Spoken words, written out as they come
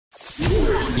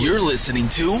You're listening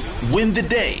to Win the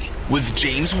Day with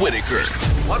James Whitaker.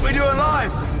 What we doing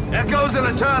live echoes in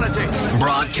eternity.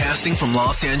 Broadcasting from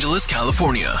Los Angeles,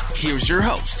 California. Here's your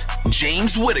host,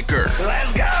 James Whitaker.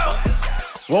 Let's go.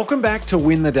 Welcome back to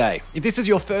Win the Day. If this is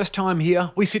your first time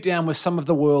here, we sit down with some of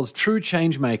the world's true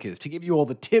change makers to give you all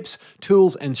the tips,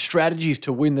 tools, and strategies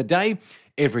to win the day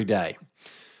every day.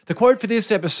 The quote for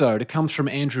this episode comes from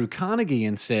Andrew Carnegie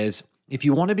and says, "If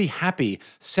you want to be happy,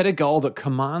 set a goal that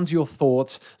commands your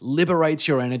thoughts, liberates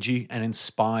your energy, and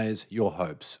inspires your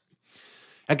hopes."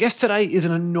 Our guest today is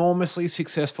an enormously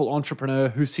successful entrepreneur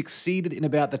who succeeded in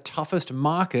about the toughest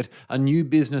market a new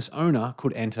business owner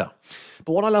could enter.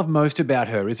 But what I love most about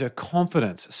her is her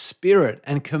confidence, spirit,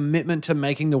 and commitment to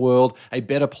making the world a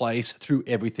better place through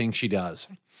everything she does.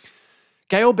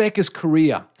 Gail Becker's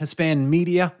career has spanned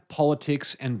media,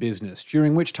 politics, and business,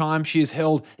 during which time she has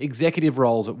held executive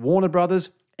roles at Warner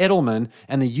Brothers, Edelman,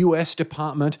 and the US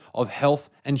Department of Health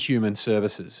and Human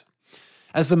Services.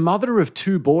 As the mother of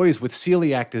two boys with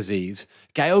celiac disease,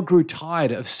 Gail grew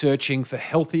tired of searching for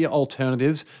healthier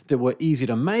alternatives that were easy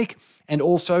to make and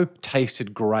also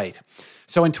tasted great.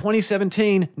 So in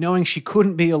 2017, knowing she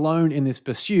couldn't be alone in this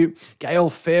pursuit, Gail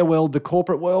farewelled the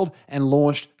corporate world and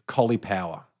launched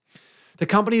Caulipower. The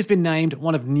company has been named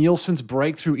one of Nielsen's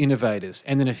breakthrough innovators,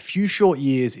 and in a few short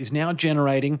years is now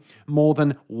generating more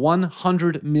than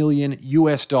 $100 million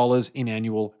in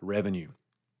annual revenue.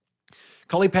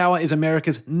 Caulipower is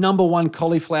America's #1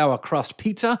 cauliflower crust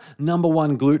pizza,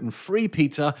 #1 gluten-free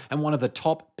pizza, and one of the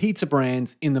top pizza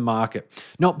brands in the market.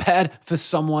 Not bad for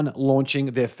someone launching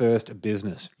their first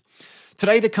business.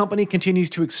 Today, the company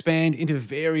continues to expand into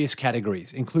various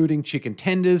categories, including chicken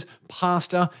tenders,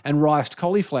 pasta, and riced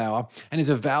cauliflower, and is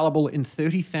available in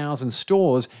 30,000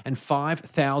 stores and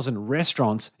 5,000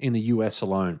 restaurants in the US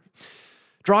alone.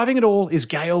 Driving it all is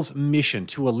Gail's mission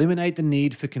to eliminate the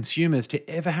need for consumers to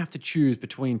ever have to choose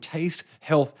between taste,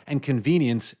 health, and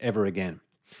convenience ever again.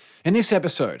 In this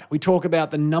episode, we talk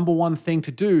about the #1 thing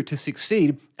to do to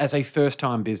succeed as a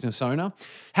first-time business owner,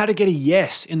 how to get a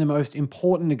yes in the most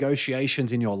important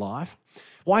negotiations in your life,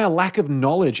 why a lack of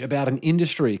knowledge about an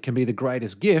industry can be the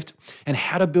greatest gift, and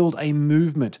how to build a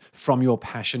movement from your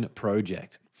passion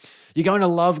project. You're going to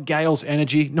love Gail's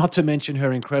energy, not to mention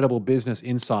her incredible business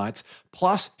insights.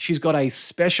 Plus, she's got a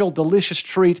special, delicious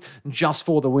treat just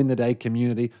for the Win the Day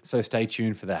community, so stay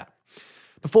tuned for that.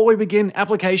 Before we begin,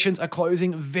 applications are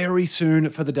closing very soon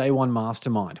for the Day One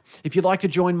Mastermind. If you'd like to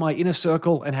join my inner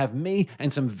circle and have me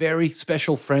and some very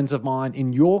special friends of mine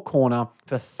in your corner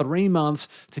for 3 months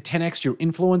to 10x your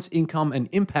influence, income, and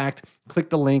impact,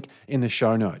 click the link in the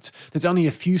show notes. There's only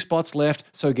a few spots left,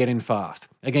 so get in fast.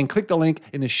 Again, click the link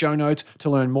in the show notes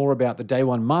to learn more about the Day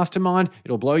One Mastermind.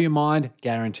 It'll blow your mind,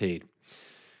 guaranteed.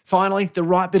 Finally, the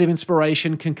right bit of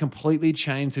inspiration can completely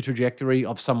change the trajectory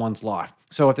of someone's life.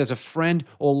 So if there's a friend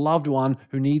or loved one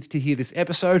who needs to hear this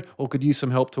episode or could use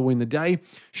some help to win the day,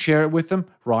 share it with them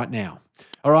right now.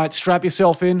 All right, strap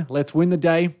yourself in. Let's win the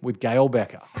day with Gail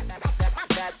Becker.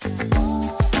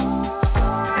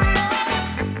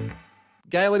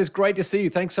 Gail, it is great to see you.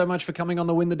 Thanks so much for coming on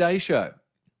the Win the Day show.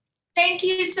 Thank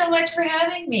you so much for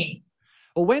having me.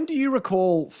 Well, when do you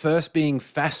recall first being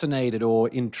fascinated or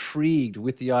intrigued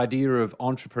with the idea of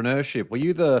entrepreneurship? Were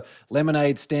you the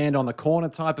lemonade stand on the corner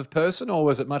type of person, or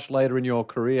was it much later in your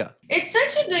career? It's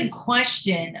such a good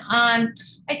question.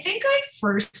 I think I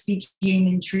first became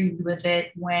intrigued with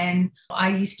it when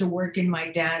I used to work in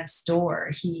my dad's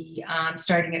store. He,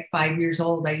 starting at 5 years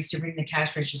old, I used to ring the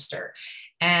cash register.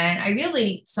 And I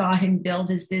really saw him build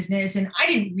his business. And I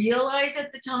didn't realize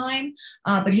at the time,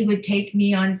 but he would take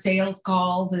me on sales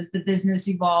calls as the business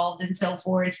evolved and so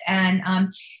forth. And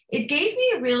it gave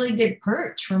me a really good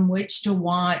perch from which to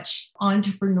watch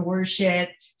entrepreneurship,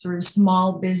 sort of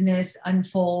small business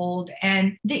unfold.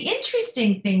 And the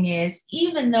interesting thing is,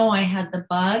 even though I had the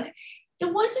bug,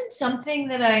 it wasn't something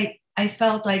that I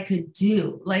felt I could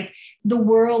do. Like the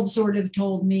world sort of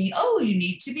told me, oh, you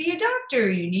need to be a doctor,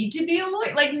 you need to be a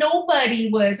lawyer. Like nobody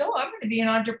was, oh, I'm going to be an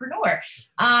entrepreneur.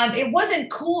 It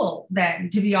wasn't cool then,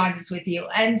 to be honest with you.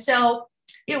 And so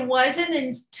it wasn't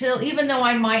until, even though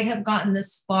I might have gotten the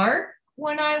spark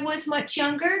when I was much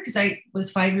younger, because I was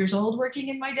 5 years old working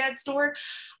in my dad's store,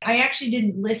 I actually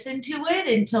didn't listen to it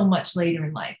until much later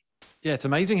in life. Yeah, it's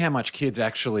amazing how much kids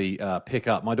actually pick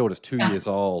up. My daughter's 2 years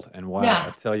old, and wow,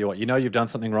 I tell you what, you know you've done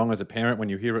something wrong as a parent when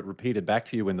you hear it repeated back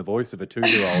to you in the voice of a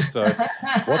 2-year-old. So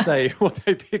what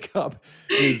they pick up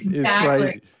is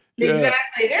crazy. Yeah.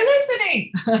 Exactly. They're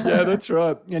listening. Yeah, that's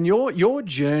right. And your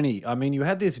journey, I mean, you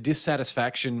had this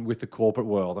dissatisfaction with the corporate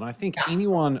world, and I think Yeah.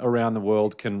 anyone around the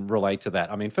world can relate to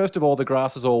that. I mean, first of all, the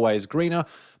grass is always greener,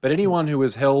 but anyone who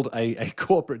has held a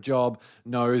corporate job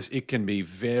knows it can be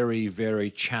very, very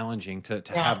challenging to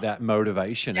Yeah. have that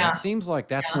motivation. And it Yeah. seems like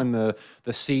that's Yeah. when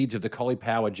the seeds of the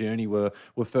Caulipower journey were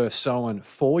first sown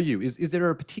for you. Is there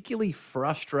a particularly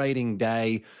frustrating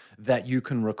day that you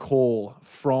can recall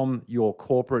from your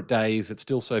corporate days that's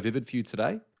still so vivid for you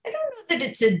today? I don't know that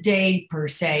it's a day per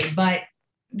se, but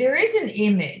there is an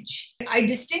image. I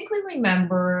distinctly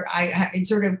remember I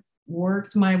sort of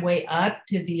worked my way up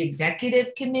to the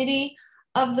executive committee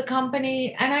of the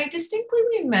company. And I distinctly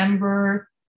remember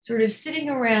sort of sitting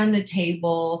around the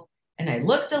table, and I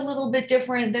looked a little bit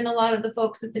different than a lot of the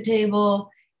folks at the table.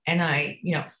 And I,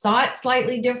 thought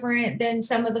slightly different than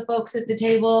some of the folks at the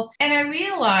table. And I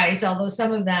realized, although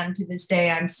some of them to this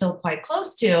day I'm still quite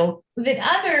close to, that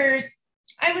others,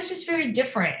 I was just very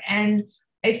different. And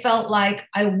I felt like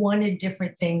I wanted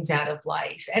different things out of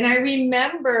life. And I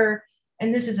remember,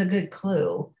 and this is a good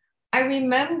clue, I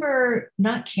remember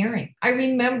not caring. I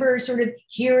remember sort of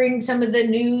hearing some of the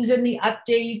news and the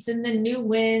updates and the new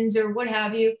wins or what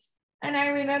have you. And I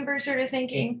remember sort of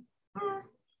thinking,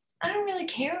 I don't really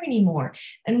care anymore.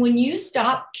 And when you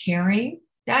stop caring,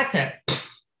 that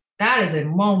is a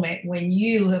moment when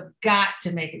you have got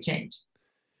to make a change.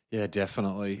 Yeah,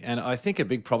 definitely. And I think a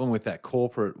big problem with that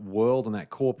corporate world and that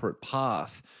corporate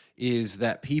path is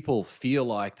that people feel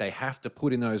like they have to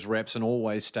put in those reps and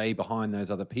always stay behind those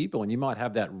other people. And you might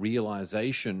have that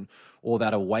realization or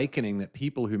that awakening that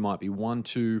people who might be one,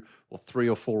 two, or three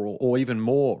or four, or even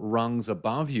more rungs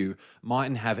above you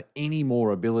mightn't have any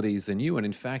more abilities than you. And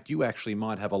in fact, you actually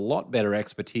might have a lot better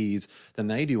expertise than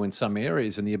they do in some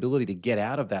areas. And the ability to get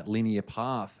out of that linear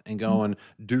path and go and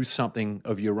do something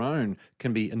of your own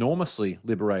can be enormously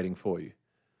liberating for you.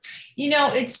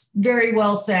 It's very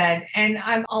well said. And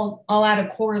I'll add a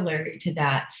corollary to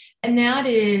that. And that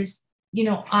is,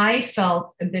 I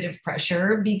felt a bit of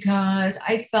pressure because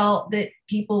I felt that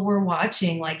people were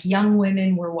watching, like young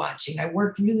women were watching. I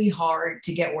worked really hard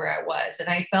to get where I was. And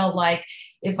I felt like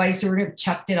if I sort of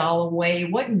chucked it all away,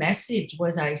 what message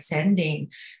was I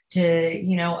sending to,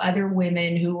 other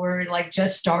women who were like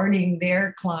just starting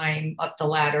their climb up the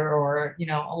ladder or,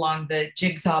 along the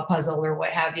jigsaw puzzle or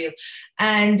what have you.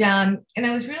 And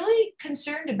I was really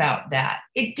concerned about that.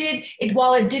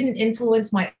 While it didn't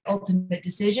influence my ultimate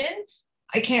decision,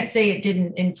 I can't say it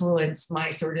didn't influence my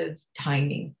sort of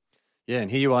timing. Yeah,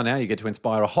 and here you are now. You get to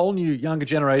inspire a whole new younger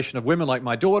generation of women like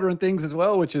my daughter and things as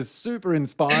well, which is super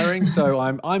inspiring. So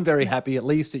I'm very happy at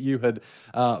least that you had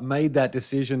made that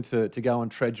decision to go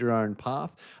and tread your own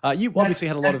path. You obviously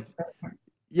had a lot of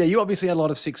you obviously had a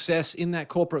lot of success in that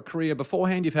corporate career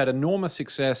beforehand. You've had enormous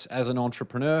success as an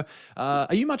entrepreneur.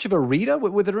 Are you much of a reader?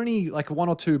 Were there any like one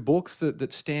or two books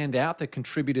that stand out that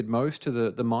contributed most to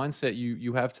the mindset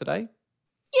you have today?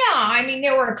 Yeah, I mean,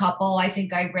 there were a couple. I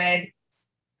think I read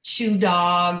Shoe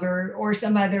Dog or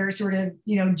some other sort of,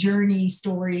 journey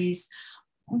stories.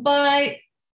 But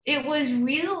it was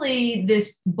really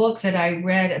this book that I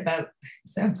read about,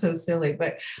 sounds so silly,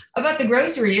 but about the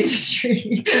grocery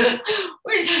industry,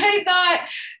 which I thought,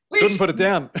 couldn't put it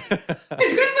down. No,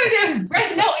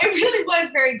 it really was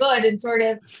very good. And sort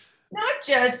of not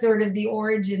just sort of the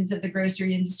origins of the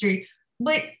grocery industry,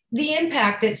 but the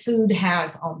impact that food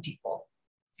has on people.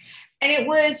 And it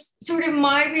was sort of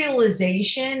my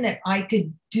realization that I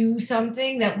could do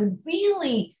something that would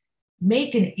really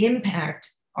make an impact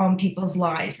on people's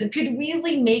lives, that could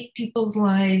really make people's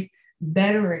lives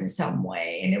better in some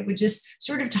way. And it would just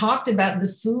sort of talked about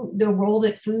the role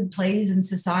that food plays in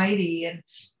society. And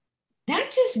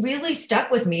that just really stuck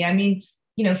with me. I mean,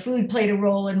 food played a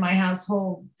role in my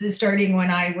household starting when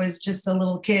I was just a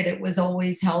little kid. It was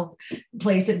always held a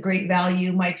place of great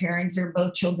value. My parents are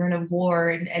both children of war,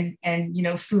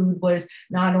 and food was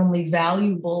not only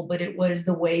valuable, but it was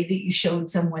the way that you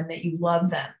showed someone that you love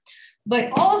them.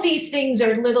 But all these things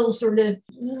are little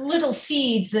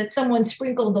seeds that someone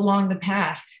sprinkled along the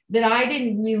path that I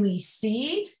didn't really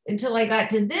see until I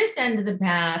got to this end of the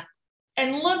path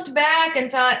and looked back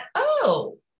and thought,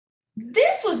 oh,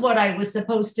 this was what I was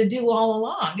supposed to do all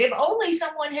along. If only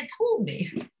someone had told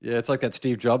me. Yeah, it's like that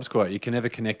Steve Jobs quote. You can never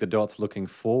connect the dots looking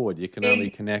forward. You can only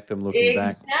connect them looking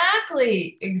back.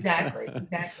 Exactly.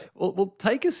 Well,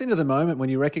 take us into the moment when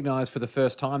you recognize for the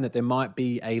first time that there might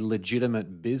be a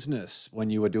legitimate business when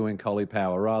you were doing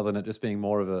Caulipower rather than it just being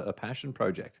more of a passion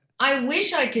project. I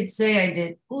wish I could say I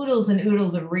did oodles and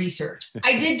oodles of research.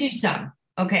 I did do some.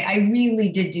 Okay, I really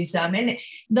did do some. And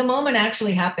the moment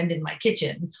actually happened in my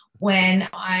kitchen when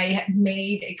I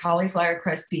made a cauliflower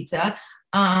crust pizza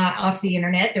off the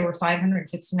internet. There were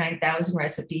 569,000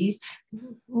 recipes.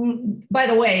 By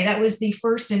the way, that was the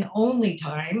first and only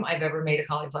time I've ever made a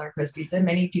cauliflower crust pizza.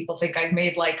 Many people think I've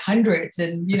made like hundreds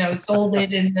and, sold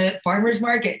it in the farmer's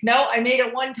market. No, I made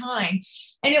it one time.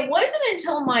 And it wasn't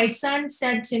until my son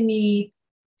said to me,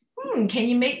 can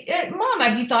you make it? Mom,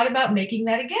 have you thought about making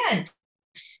that again?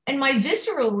 And my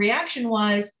visceral reaction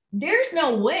was, there's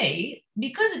no way,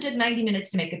 because it took 90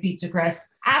 minutes to make a pizza crust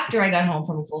after I got home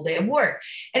from a full day of work.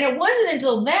 And it wasn't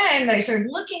until then that I started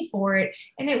looking for it.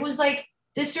 And it was like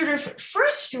this sort of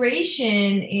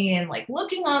frustration and like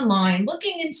looking online,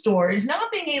 looking in stores,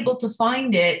 not being able to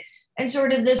find it. And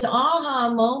sort of this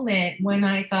aha moment when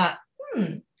I thought,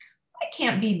 I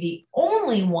can't be the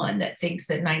only one that thinks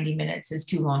that 90 minutes is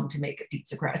too long to make a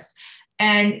pizza crust.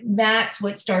 And that's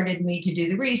what started me to do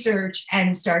the research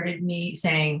and started me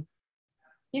saying,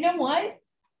 you know what?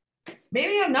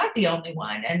 Maybe I'm not the only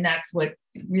one. And that's what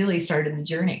really started the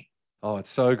journey. Oh,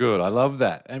 it's so good. I love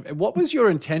that. And what was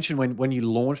your intention when you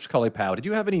launched Caulipower? Did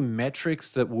you have any metrics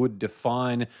that would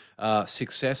define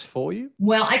success for you?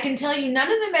 Well, I can tell you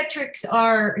none of the metrics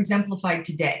are exemplified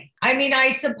today. I mean,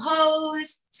 I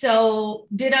suppose, so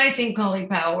did I think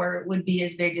Caulipower would be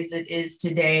as big as it is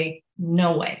today?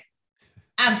 No way.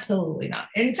 Absolutely not.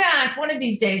 In fact, one of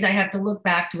these days I have to look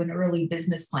back to an early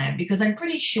business plan because I'm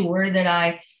pretty sure that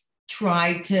I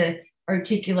tried to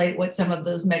articulate what some of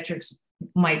those metrics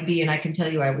might be. And I can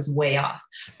tell you I was way off.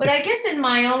 But I guess in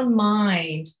my own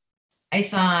mind, I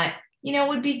thought, it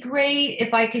would be great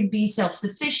if I could be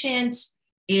self-sufficient,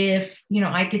 if,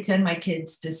 I could send my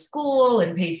kids to school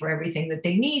and pay for everything that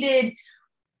they needed.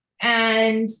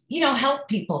 And, help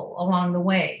people along the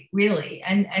way, really.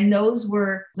 And those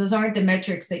aren't the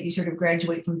metrics that you sort of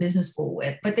graduate from business school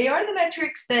with, but they are the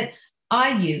metrics that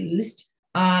I used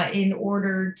in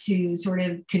order to sort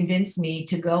of convince me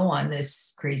to go on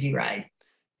this crazy ride.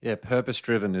 Yeah,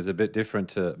 purpose-driven is a bit different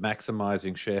to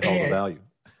maximizing shareholder value.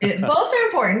 Both are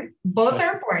important,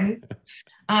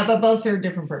 but both serve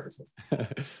different purposes.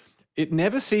 It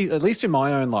never ceases, at least in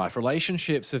my own life,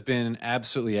 relationships have been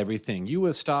absolutely everything. You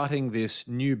were starting this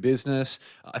new business.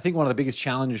 I think one of the biggest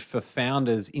challenges for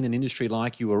founders in an industry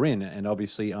like you were in, and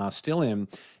obviously are still in,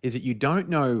 is that you don't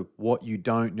know what you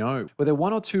don't know. Were there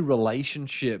one or two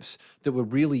relationships that were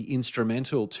really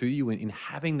instrumental to you in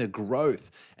having the growth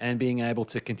and being able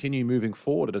to continue moving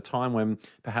forward at a time when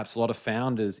perhaps a lot of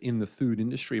founders in the food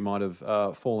industry might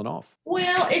have fallen off?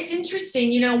 Well, it's interesting.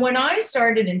 When I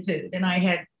started in food and I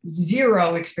had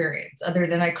zero experience other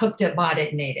than I cooked it, bought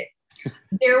it, and ate it.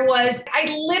 I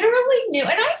literally knew,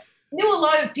 and I knew a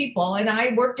lot of people, and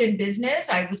I worked in business.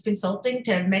 I was consulting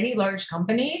to many large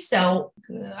companies. So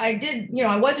I did,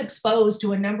 I was exposed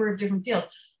to a number of different fields.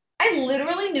 I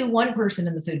literally knew one person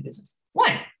in the food business,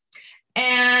 one.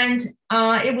 And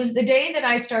it was the day that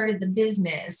I started the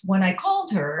business when I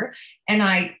called her and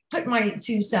I put my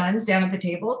two sons down at the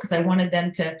table because I wanted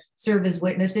them to serve as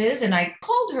witnesses. And I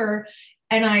called her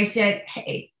and I said,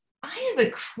 hey, I have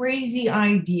a crazy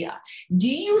idea. Do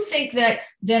you think that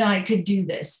I could do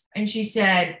this? And she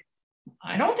said,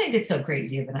 I don't think it's so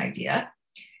crazy of an idea.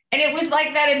 And it was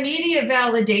like that immediate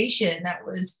validation that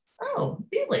was, oh,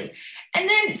 really? And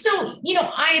then, so,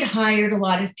 I had hired a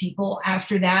lot of people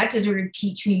after that to sort of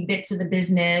teach me bits of the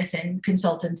business and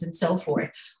consultants and so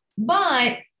forth.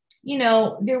 But,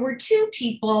 there were two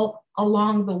people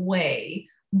along the way,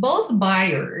 both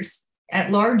buyers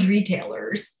at large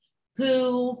retailers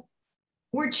who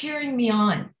were cheering me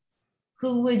on,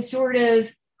 who sort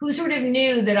of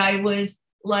knew that I was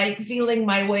like feeling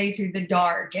my way through the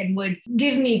dark and would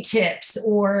give me tips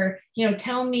or,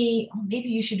 tell me, oh, maybe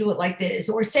you should do it like this,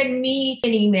 or send me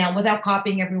an email without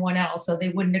copying everyone else so they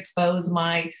wouldn't expose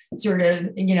my sort of,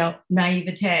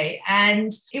 naivete.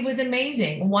 And it was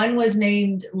amazing. One was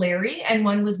named Larry and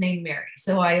one was named Mary.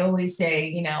 So I always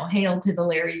say, hail to the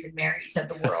Larrys and Marys of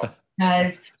the world,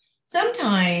 because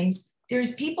sometimes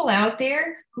there's people out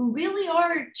there who really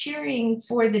are cheering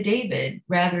for the David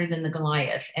rather than the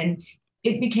Goliath. And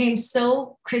it became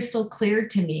so crystal clear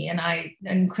to me, and I'm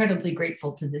incredibly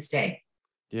grateful to this day.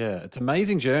 Yeah, it's an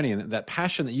amazing journey, and that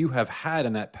passion that you have had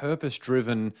and that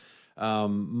purpose-driven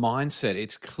mindset,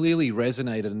 it's clearly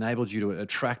resonated, enabled you to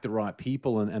attract the right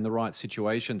people and the right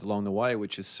situations along the way,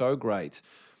 which is so great.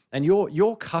 And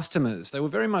your customers, they were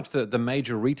very much the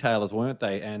major retailers, weren't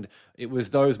they? And it was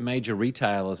those major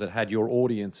retailers that had your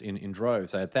audience in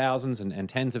droves. They had thousands and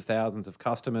tens of thousands of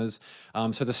customers.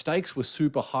 So the stakes were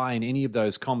super high in any of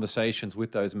those conversations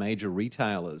with those major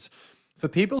retailers. For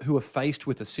people who are faced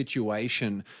with a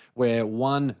situation where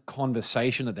one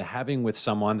conversation that they're having with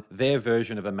someone, their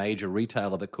version of a major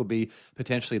retailer that could be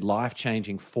potentially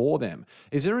life-changing for them,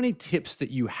 is there any tips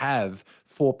that you have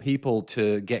for people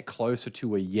to get closer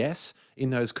to a yes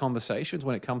in those conversations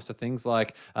when it comes to things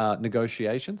like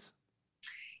negotiations?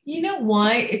 You know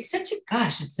what? It's such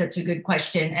a good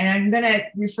question. And I'm going to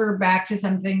refer back to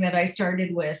something that I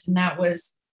started with, and that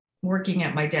was working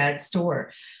at my dad's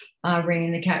store,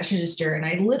 ringing the cash register. And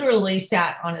I literally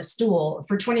sat on a stool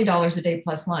for $20 a day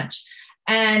plus lunch.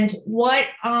 And what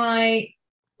I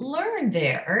learned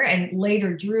there and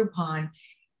later drew upon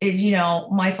is,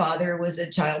 my father was a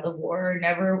child of war,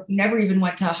 never even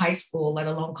went to high school, let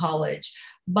alone college.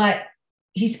 But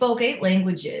he spoke 8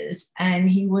 languages and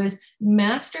he was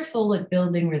masterful at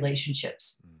building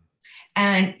relationships.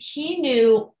 And he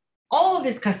knew all of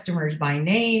his customers by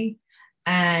name,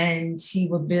 and he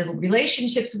would build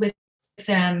relationships with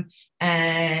them,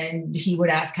 and he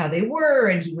would ask how they were,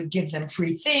 and he would give them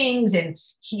free things. And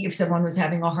if someone was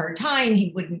having a hard time,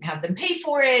 he wouldn't have them pay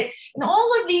for it. And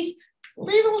all of these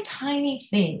little tiny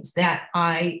things that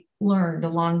I learned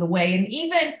along the way. And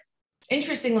even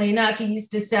interestingly enough, he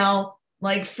used to sell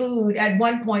like food. At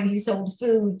one point, he sold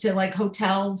food to like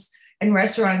hotels and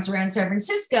restaurants around San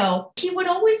Francisco. He would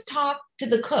always talk to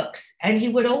the cooks, and he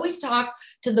would always talk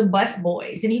to the bus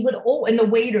boys, and and the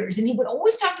waiters, and he would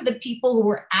always talk to the people who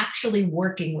were actually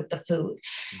working with the food.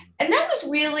 And that was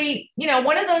really,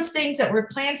 one of those things that were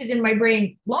planted in my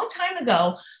brain a long time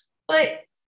ago. But,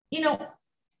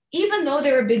 even though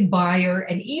they're a big buyer,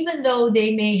 and even though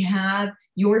they may have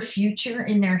your future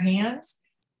in their hands,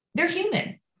 they're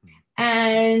human.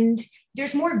 And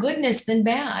there's more goodness than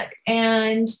bad.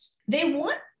 And they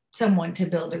want someone to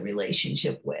build a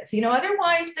relationship with,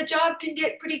 otherwise the job can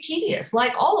get pretty tedious,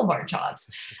 like all of our jobs.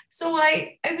 So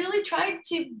I really tried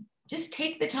to just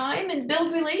take the time and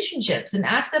build relationships and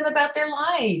ask them about their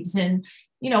lives and,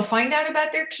 find out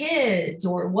about their kids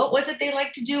or what was it they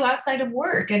like to do outside of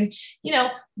work. And,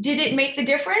 did it make the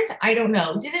difference? I don't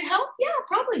know. Did it help? Yeah,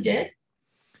 probably did.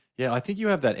 Yeah, I think you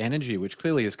have that energy, which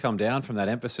clearly has come down from that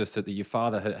emphasis that your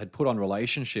father had put on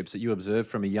relationships that you observed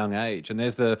from a young age. And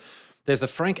there's the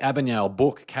Frank Abagnale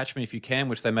book, Catch Me If You Can,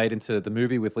 which they made into the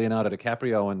movie with Leonardo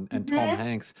DiCaprio and Tom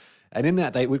Hanks. And in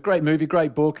that, great movie,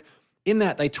 great book. In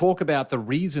that, they talk about the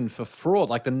reason for fraud,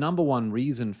 like the number one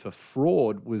reason for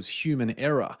fraud was human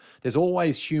error. There's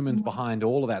always humans behind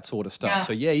all of that sort of stuff. Yeah.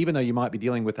 So yeah, even though you might be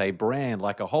dealing with a brand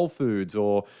like a Whole Foods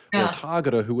or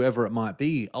Target or whoever it might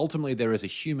be, ultimately there is a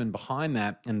human behind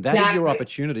that. And that is your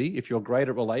opportunity, if you're great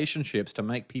at relationships, to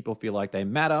make people feel like they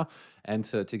matter and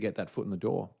to get that foot in the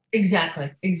door.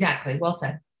 Exactly. Well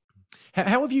said.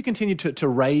 How have you continued to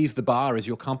raise the bar as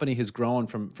your company has grown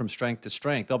from strength to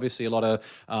strength? Obviously, a lot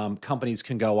of companies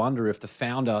can go under if the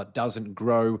founder doesn't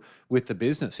grow with the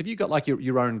business. Have you got like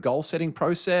your own goal setting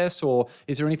process, or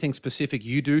is there anything specific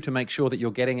you do to make sure that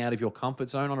you're getting out of your comfort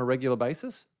zone on a regular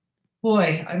basis?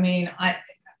 Boy, I mean,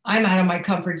 I'm out of my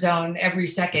comfort zone every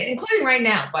second, including right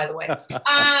now, by the way.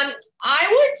 I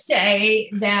would say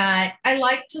that I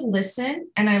like to listen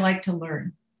and I like to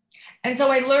learn. And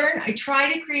so I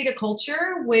try to create a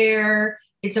culture where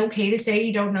it's okay to say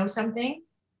you don't know something.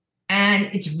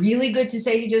 And it's really good to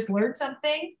say you just learned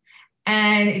something.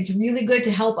 And it's really good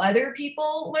to help other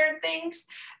people learn things.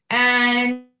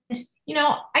 And,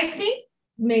 I think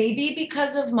maybe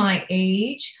because of my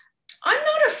age, I'm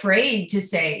not afraid to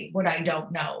say what I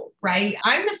don't know, right?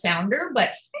 I'm the founder, but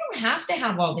I don't have to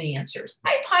have all the answers.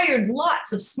 I've hired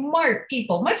lots of smart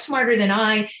people, much smarter than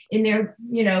I in their,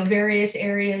 various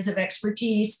areas of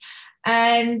expertise.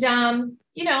 And,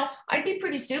 I'd be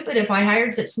pretty stupid if I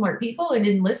hired such smart people and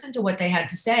didn't listen to what they had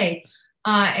to say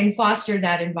and foster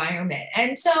that environment.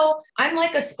 And so I'm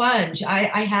like a sponge.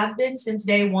 I have been since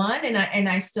day one, and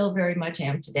I still very much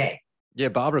am today. Yeah,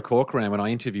 Barbara Corcoran, when I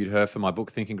interviewed her for my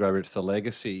book, Think and Grow Rich, The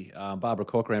Legacy, Barbara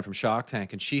Corcoran from Shark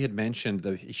Tank, and she had mentioned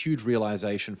the huge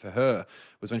realization for her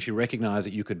was when she recognized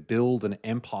that you could build an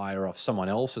empire off someone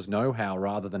else's know-how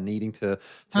rather than needing to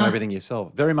know everything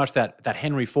yourself. Very much that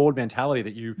Henry Ford mentality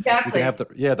that you can have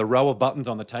the row of buttons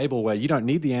on the table where you don't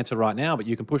need the answer right now, but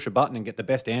you can push a button and get the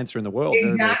best answer in the world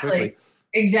very, very quickly.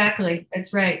 Exactly.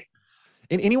 That's right.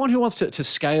 And anyone who wants to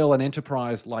scale an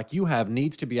enterprise like you have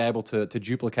needs to be able to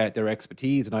duplicate their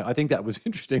expertise. And I think that was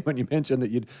interesting when you mentioned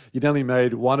that you'd only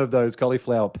made one of those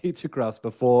cauliflower pizza crusts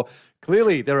before.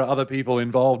 Clearly, there are other people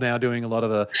involved now doing a lot of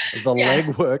the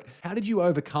legwork. How did you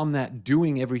overcome that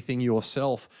doing everything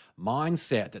yourself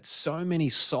mindset that so many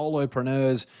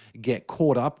solopreneurs get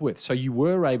caught up with? So you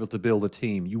were able to build a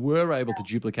team, you were able to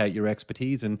duplicate your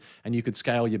expertise, and you could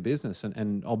scale your business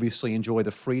and obviously enjoy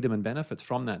the freedom and benefits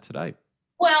from that today.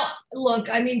 Well, look,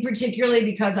 I mean, particularly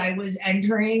because I was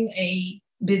entering a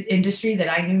industry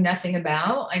that I knew nothing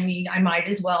about. I mean, I might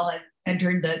as well have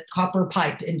entered the copper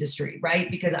pipe industry,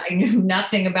 right? Because I knew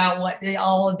nothing about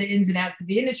all of the ins and outs of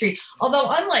the industry. Although,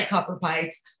 unlike copper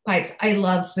pipes, I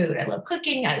love food. I love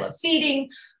cooking. I love feeding.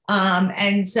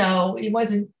 And so it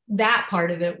wasn't that part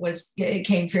of it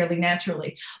came fairly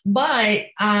naturally. But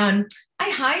I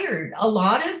hired a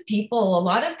lot of people, a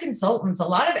lot of consultants, a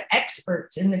lot of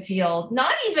experts in the field,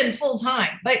 not even full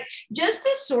time, but just to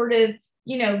sort of,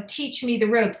 teach me the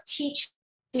ropes, teach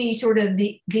me sort of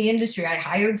the industry. I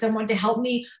hired someone to help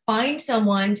me find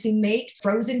someone to make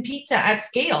frozen pizza at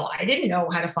scale. I didn't know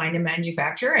how to find a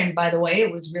manufacturer. And by the way,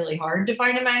 it was really hard to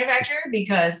find a manufacturer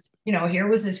because, here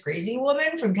was this crazy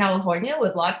woman from California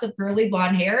with lots of curly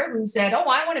blonde hair who said, oh,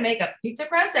 I want to make a pizza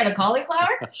crust out of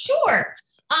cauliflower. Sure.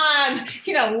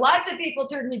 Lots of people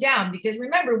turned me down because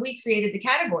remember, we created the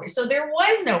category. So there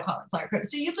was no cauliflower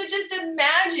crust. So you could just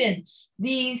imagine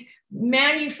these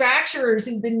manufacturers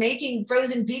who've been making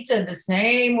frozen pizza the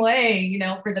same way,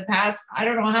 for the past, I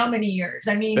don't know how many years.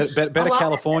 I mean, better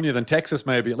California than Texas,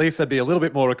 maybe. At least they'd be a little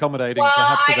bit more accommodating. Well,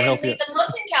 perhaps I didn't even look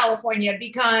in California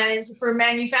because for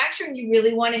manufacturing, you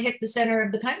really want to hit the center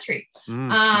of the country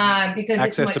because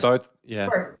access it's much to both.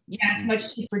 Cheaper. Yeah, it's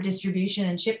much cheaper distribution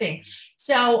and shipping.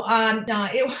 So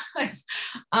it was,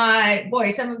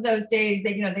 some of those days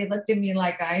they looked at me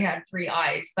like I had three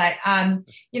eyes. But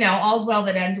all's well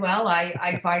that ends well.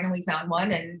 I finally found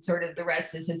one, and sort of the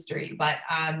rest is history. But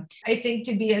I think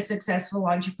to be a successful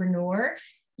entrepreneur,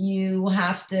 you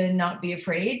have to not be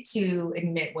afraid to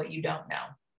admit what you don't know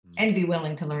and be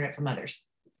willing to learn it from others.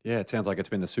 Yeah, it sounds like it's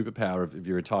been the superpower of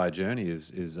your entire journey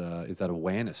is that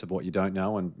awareness of what you don't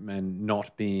know and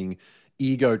not being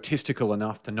egotistical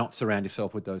enough to not surround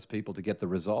yourself with those people to get the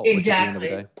result. Exactly. Which at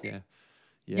the end of the day,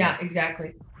 yeah,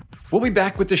 exactly. We'll be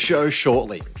back with the show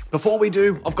shortly. Before we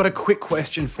do, I've got a quick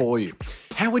question for you.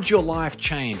 How would your life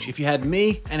change if you had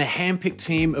me and a handpicked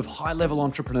team of high-level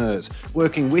entrepreneurs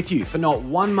working with you for not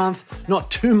 1 month,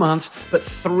 not 2 months, but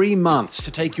 3 months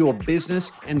to take your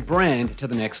business and brand to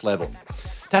the next level?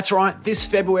 That's right, this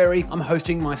February, I'm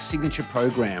hosting my signature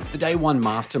program, the Day One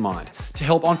Mastermind, to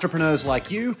help entrepreneurs like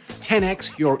you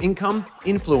 10x your income,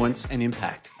 influence, and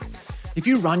impact. If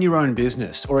you run your own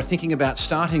business or are thinking about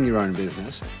starting your own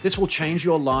business, this will change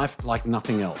your life like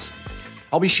nothing else.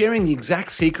 I'll be sharing the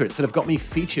exact secrets that have got me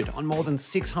featured on more than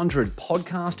 600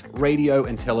 podcast, radio,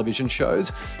 and television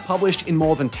shows, published in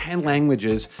more than 10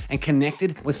 languages, and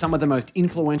connected with some of the most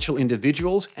influential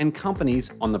individuals and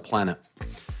companies on the planet.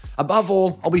 Above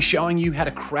all, I'll be showing you how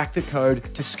to crack the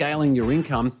code to scaling your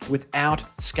income without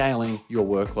scaling your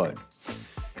workload.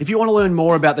 If you want to learn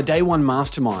more about the Day One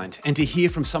Mastermind and to hear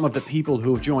from some of the people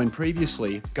who have joined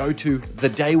previously, go to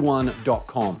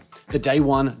thedayone.com,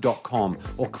 thedayone.com,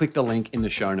 or click the link in the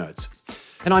show notes.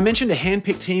 And I mentioned a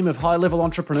handpicked team of high-level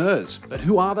entrepreneurs, but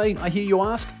who are they, I hear you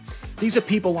ask? These are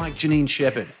people like Janine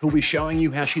Shepherd, who'll be showing you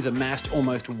how she's amassed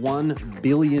almost 1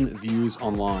 billion views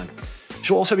online.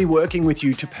 She'll also be working with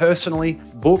you to personally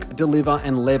book, deliver,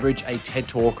 and leverage a TED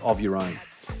Talk of your own.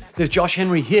 There's Josh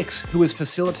Henry Hicks, who has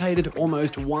facilitated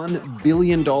almost $1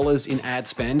 billion in ad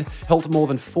spend, helped more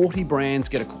than 40 brands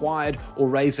get acquired or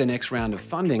raise their next round of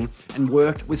funding, and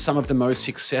worked with some of the most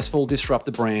successful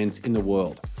disruptor brands in the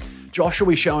world. Josh will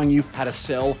be showing you how to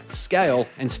sell, scale,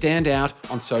 and stand out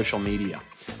on social media.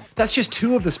 That's just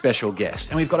 2 of the special guests,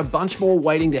 and we've got a bunch more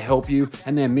waiting to help you,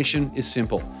 and their mission is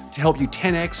simple: to help you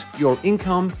 10x your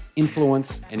income,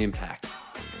 influence, and impact.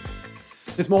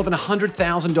 There's more than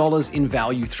 $100,000 in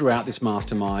value throughout this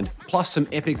mastermind, plus some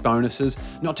epic bonuses,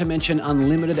 not to mention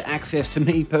unlimited access to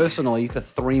me personally for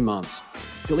 3 months.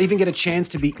 You'll even get a chance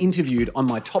to be interviewed on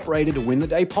my top-rated Win the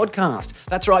Day podcast.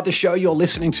 That's right, the show you're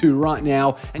listening to right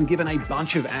now, and given a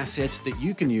bunch of assets that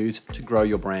you can use to grow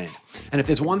your brand. And if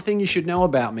there's one thing you should know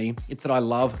about me, it's that I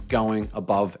love going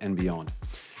above and beyond.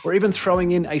 We're even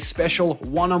throwing in a special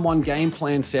one-on-one game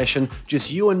plan session, just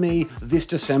you and me, this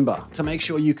December, to make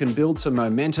sure you can build some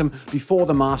momentum before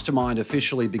the mastermind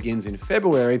officially begins in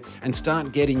February and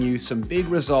start getting you some big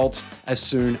results as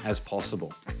soon as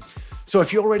possible. So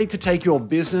if you're ready to take your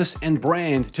business and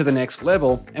brand to the next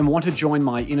level and want to join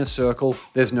my inner circle,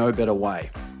 there's no better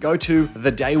way. Go to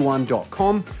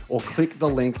thedayone.com or click the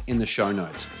link in the show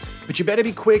notes. But you better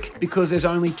be quick because there's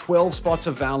only 12 spots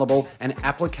available and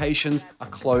applications are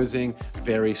closing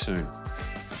very soon.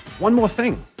 One more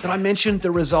thing, did I mention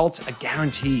the results are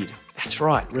guaranteed? That's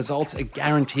right, results are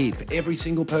guaranteed. For every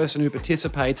single person who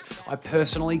participates, I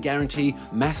personally guarantee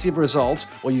massive results,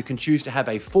 or you can choose to have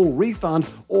a full refund,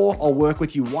 or I'll work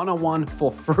with you one-on-one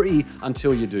for free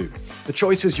until you do. The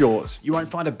choice is yours. You won't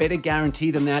find a better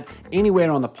guarantee than that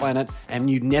anywhere on the planet,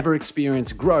 and you'd never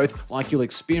experience growth like you'll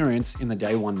experience in the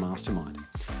Day One Mastermind.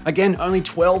 Again, only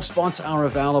 12 spots are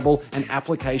available and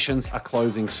applications are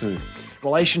closing soon.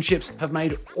 Relationships have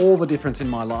made all the difference in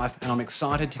my life, and I'm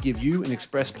excited to give you an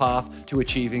express path to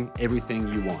achieving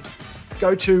everything you want.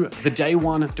 Go to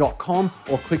thedayone.com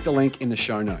or click the link in the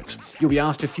show notes. You'll be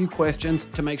asked a few questions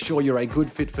to make sure you're a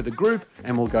good fit for the group,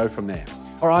 and we'll go from there.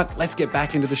 All right, let's get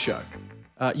back into the show.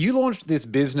 You launched this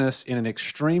business in an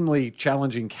extremely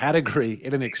challenging category,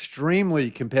 in an extremely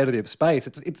competitive space.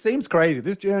 It seems crazy.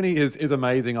 This journey is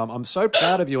amazing. I'm so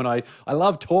proud of you, and I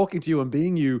love talking to you and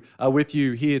being with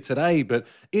you here today, but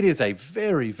it is a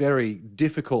very, very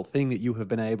difficult thing that you have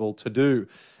been able to do.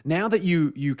 Now that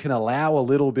you can allow a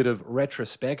little bit of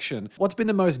retrospection, what's been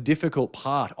the most difficult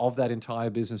part of that entire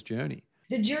business journey?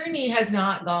 The journey has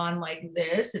not gone like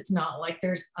this. It's not like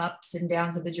there's ups and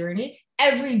downs of the journey.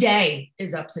 Every day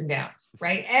is ups and downs,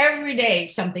 right? Every day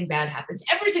something bad happens.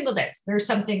 Every single day there's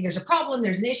a problem,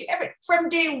 there's an issue. From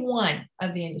day one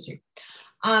of the industry.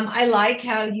 I like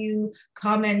how you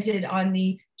commented on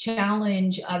the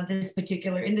challenge of this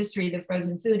particular industry, the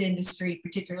frozen food industry,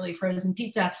 particularly frozen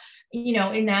pizza.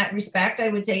 In that respect, I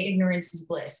would say ignorance is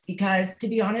bliss, because to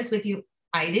be honest with you,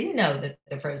 I didn't know that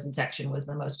the frozen section was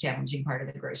the most challenging part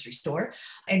of the grocery store.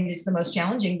 And it's the most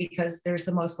challenging because there's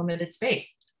the most limited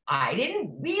space. I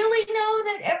didn't really know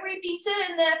that every pizza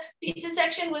in the pizza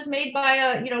section was made by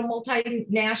a,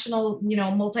 multinational,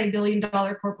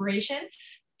 multi-billion-dollar corporation.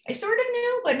 I sort of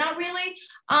knew, but not really.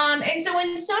 And so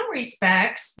in some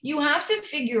respects, you have to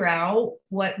figure out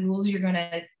what rules you're going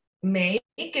to make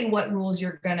and what rules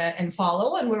you're going to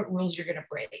follow and what rules you're going to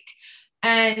break.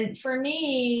 And for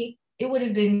me, it would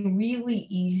have been really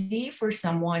easy for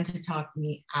someone to talk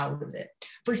me out of it,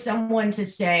 for someone to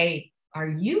say, are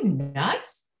you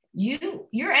nuts?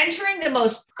 You're entering the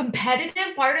most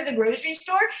competitive part of the grocery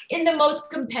store in the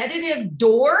most competitive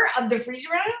door of the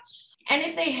freezer aisle. And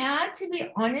if they had to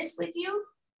be honest with you,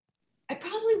 I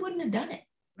probably wouldn't have done it.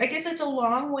 I guess it's a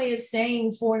long way of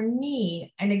saying for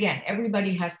me, and again,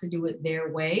 everybody has to do it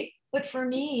their way. But for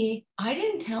me, I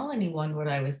didn't tell anyone what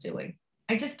I was doing.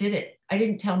 I just did it. I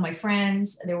didn't tell my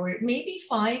friends. There were maybe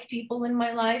 5 people in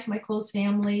my life, my close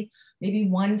family, maybe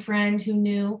one friend who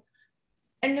knew.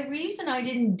 And the reason I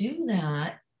didn't do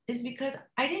that is because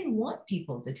I didn't want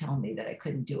people to tell me that I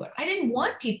couldn't do it. I didn't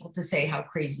want people to say how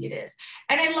crazy it is.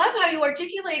 And I love how you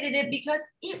articulated it, because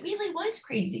it really was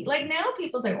crazy. Like now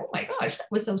people say, oh my gosh, that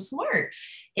was so smart.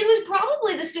 It was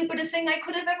probably the stupidest thing I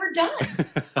could have ever done.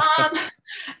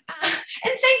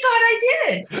 And thank God I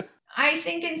did. I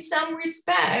think in some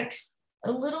respects,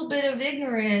 a little bit of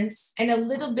ignorance and a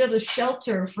little bit of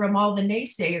shelter from all the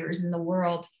naysayers in the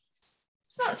world,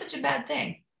 it's not such a bad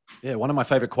thing. Yeah, one of my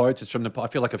favorite quotes is from I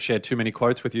feel like I've shared too many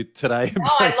quotes with you today.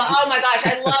 Oh my gosh,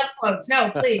 I love quotes. No,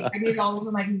 please, I need all of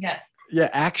them I can get. Yeah,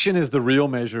 action is the real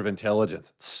measure of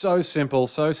intelligence. So simple,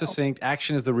 so succinct.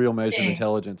 Action is the real measure of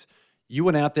intelligence. You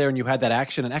went out there and you had that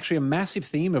action, and actually a massive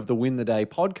theme of the Win the Day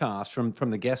podcast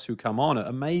from the guests who come on,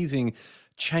 amazing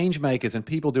change makers and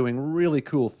people doing really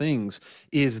cool things,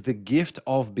 is the gift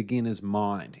of beginner's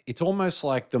mind. It's almost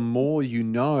like the more you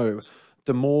know,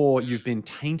 the more you've been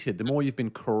tainted, the more you've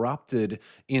been corrupted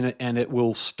in it, and it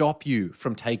will stop you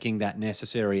from taking that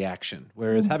necessary action.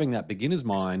 Whereas having that beginner's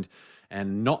mind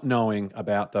and not knowing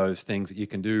about those things that you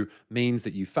can do means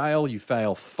that you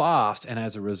fail fast, and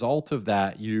as a result of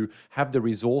that, you have the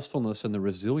resourcefulness and the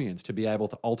resilience to be able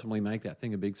to ultimately make that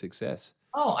thing a big success.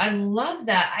 Oh, I love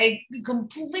that. I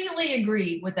completely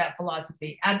agree with that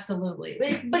philosophy. Absolutely.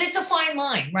 But it's a fine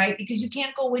line, right? Because you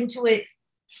can't go into it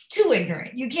too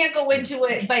ignorant. You can't go into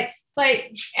it, but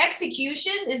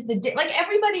execution is like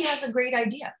everybody has a great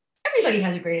idea. Everybody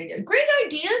has a great idea. Great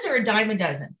ideas are a dime a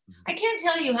dozen. I can't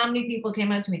tell you how many people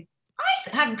came up to me.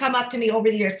 I have come up to me over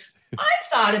the years. I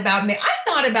thought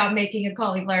about making a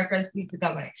cauliflower crust pizza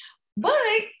company, but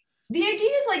the idea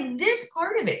is like this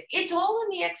part of it. It's all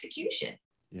in the execution.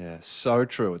 Yeah, so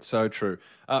true. It's so true.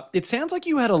 It sounds like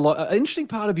you had an interesting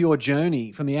part of your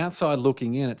journey from the outside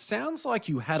looking in. It sounds like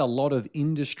you had a lot of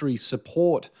industry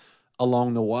support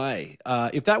along the way.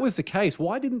 If that was the case,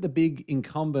 why didn't the big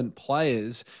incumbent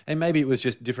players, and maybe it was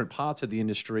just different parts of the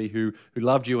industry who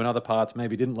loved you and other parts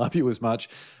maybe didn't love you as much,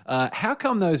 how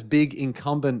come those big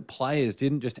incumbent players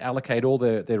didn't just allocate all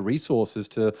their resources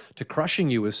to crushing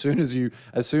you as soon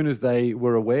as they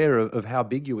were aware of how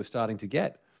big you were starting to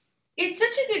get? It's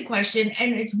such a good question,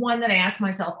 and it's one that I ask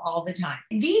myself all the time.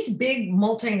 These big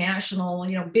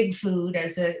multinational, big food,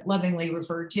 as it lovingly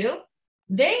referred to,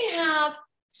 they have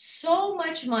so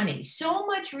much money, so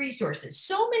much resources,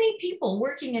 so many people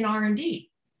working in R&D.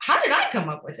 How did I come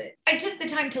up with it? I took the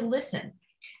time to listen.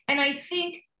 And I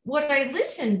think what I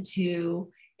listened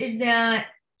to is that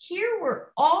here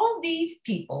were all these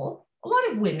people, a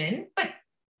lot of women, but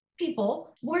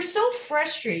people were so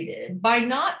frustrated by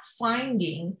not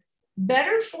finding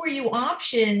better for you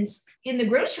options in the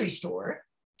grocery store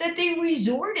that they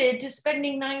resorted to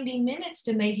spending 90 minutes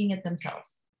to making it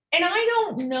themselves. And I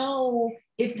don't know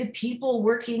if the people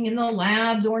working in the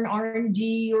labs or in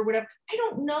R&D or whatever, I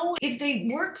don't know if they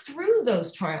work through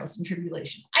those trials and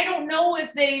tribulations. I don't know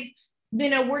if they've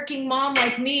been a working mom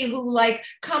like me who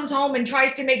comes home and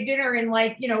tries to make dinner in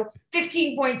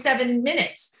 15.7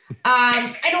 minutes.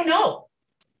 I don't know.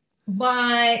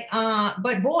 But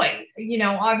boy,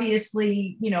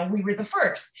 obviously, we were the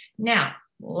first. Now,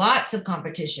 lots of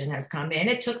competition has come in.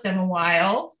 It took them a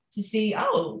while to see,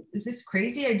 oh, is this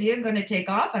crazy idea going to take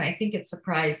off? And I think it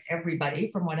surprised everybody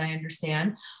from what I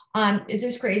understand. Is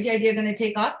this crazy idea going to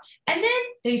take off? And then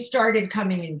they started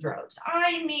coming in droves.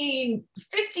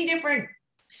 50 different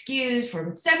SKUs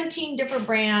from 17 different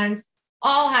brands,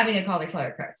 all having a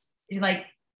cauliflower crust,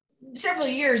 several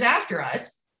years after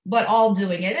us, but all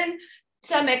doing it. And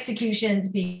some executions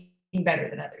being better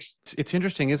than others. It's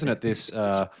interesting, isn't it? This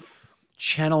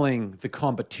channeling the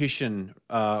competition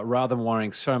rather than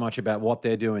worrying so much about what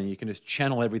they're doing. You can just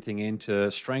channel everything into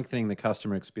strengthening the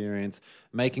customer experience,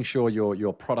 making sure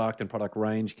your product and product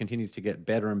range continues to get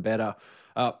better and better.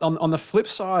 On the flip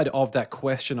side of that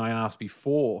question I asked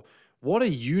before, what are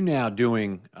you now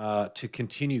doing to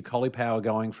continue Caulipower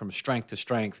going from strength to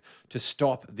strength to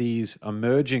stop these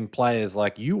emerging players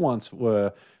like you once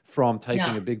were from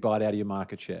taking a big bite out of your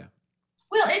market share?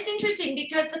 Well, it's interesting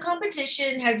because the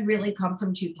competition has really come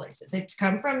from two places. It's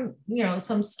come from,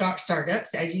 some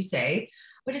startups, as you say,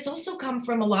 but it's also come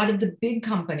from a lot of the big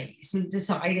companies who've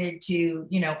decided to,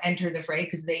 enter the fray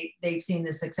because they've seen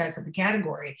the success of the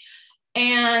category.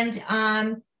 And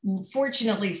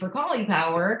fortunately for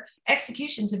Caulipower,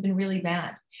 executions have been really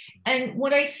bad. And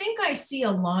what I think I see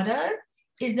a lot of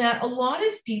is that a lot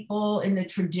of people in the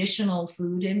traditional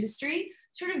food industry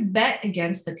sort of bet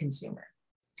against the consumer.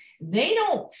 They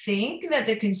don't think that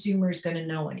the consumer is going to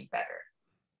know any better.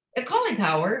 At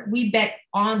Caulipower, we bet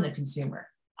on the consumer.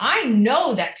 I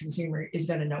know that consumer is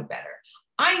going to know better.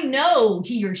 I know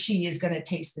he or she is going to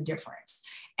taste the difference.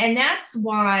 And that's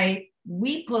why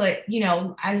we put,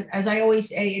 as I always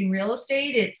say in real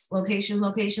estate, it's location,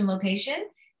 location, location.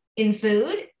 In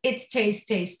food, it's taste,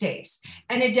 taste, taste.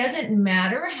 And it doesn't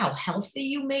matter how healthy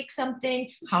you make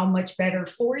something, how much better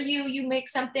for you make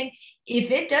something. If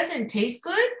it doesn't taste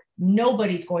good,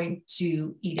 nobody's going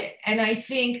to eat it. And I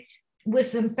think with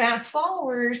some fast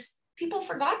followers, people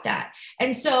forgot that.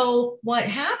 And so what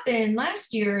happened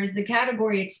last year is the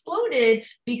category exploded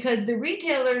because the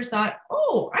retailers thought,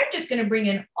 oh, I'm just going to bring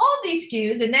in all these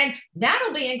SKUs and then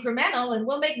that'll be incremental and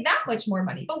we'll make that much more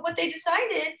money. But what they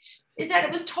decided is that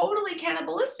it was totally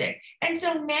cannibalistic. And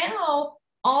so now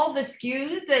all the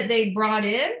SKUs that they brought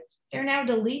in, they're now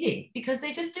deleting because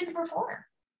they just didn't perform.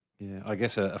 Yeah, I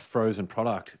guess a frozen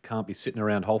product can't be sitting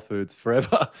around Whole Foods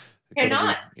forever.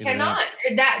 Cannot.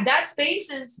 That space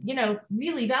is,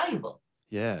 really valuable.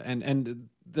 Yeah, and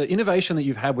the innovation that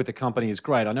you've had with the company is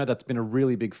great. I know that's been a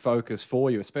really big focus for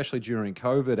you, especially during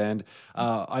COVID. And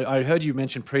I heard you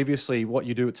mention previously what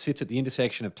you do. It sits at the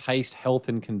intersection of taste, health,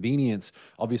 and convenience.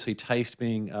 Obviously, taste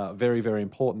being very, very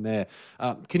important there.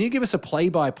 Can you give us a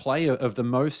play-by-play of the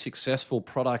most successful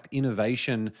product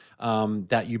innovation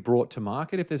that you brought to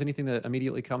market, if there's anything that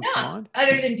immediately comes to mind?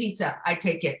 Other than pizza, I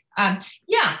take it.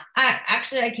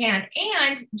 Actually, I can.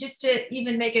 And just to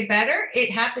even make it better,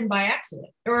 it happened by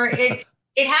accident, or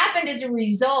it happened as a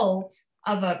result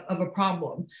of a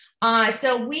problem.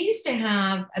 So we used to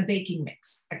have a baking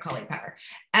mix at Caulipower,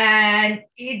 and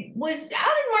it was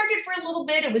out in market for a little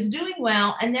bit. It was doing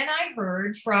well, and then I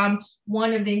heard from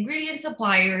one of the ingredient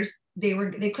suppliers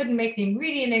they couldn't make the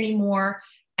ingredient anymore,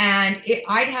 and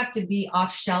I'd have to be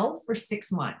off shelf for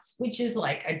 6 months, which is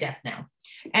like a death knell.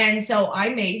 And so I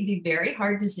made the very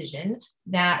hard decision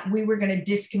that we were going to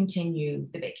discontinue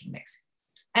the baking mix.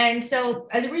 And so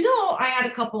as a result, I had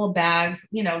a couple of bags,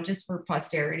 just for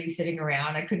posterity sitting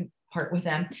around. I couldn't part with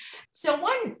them. So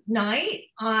one night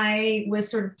I was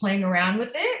sort of playing around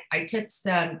with it. I took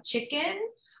some chicken,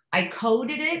 I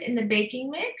coated it in the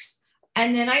baking mix,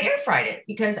 and then I air fried it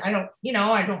because I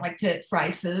don't like to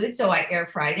fry food. So I air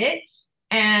fried it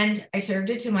and I served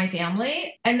it to my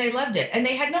family and they loved it. And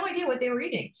they had no idea what they were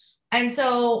eating. And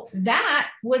so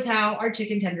that was how our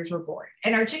chicken tenders were born.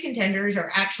 And our chicken tenders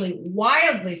are actually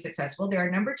wildly successful. They're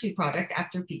our number 2 product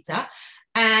after pizza.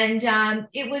 And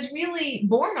it was really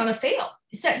born on a fail.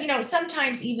 So,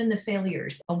 sometimes even the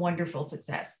failure's a wonderful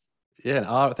success.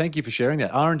 Yeah, thank you for sharing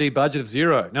that. R&D budget of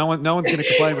 0. No one's going to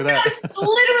complain with that. Yes,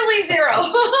 literally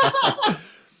 0.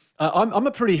 I'm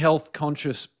a pretty health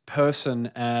conscious person,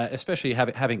 especially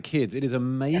having kids. It is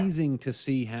amazing to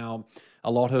see how a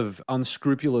lot of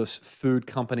unscrupulous food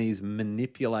companies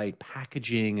manipulate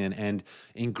packaging and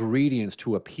ingredients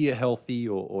to appear healthy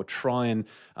or try and,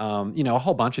 a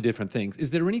whole bunch of different things. Is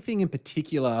there anything in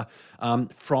particular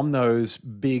from those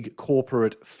big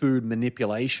corporate food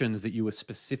manipulations that you were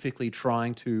specifically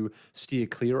trying to steer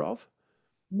clear of?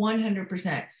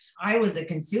 100%. I was a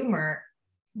consumer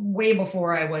way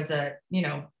before I was the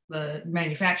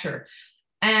manufacturer.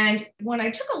 And when I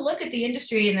took a look at the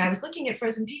industry and I was looking at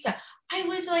frozen pizza, I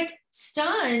was like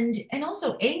stunned and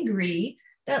also angry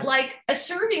that like a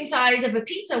serving size of a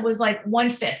pizza was like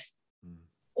 1/5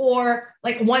 or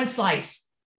like 1 slice.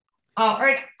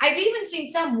 Or I've even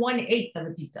seen some 1/8 of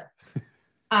a pizza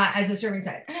as a serving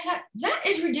size. And I thought, that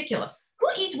is ridiculous. Who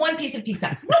eats 1 piece of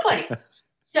pizza? Nobody.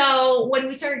 So when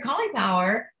we started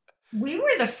Caulipower, we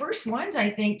were the first ones,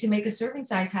 I think, to make a serving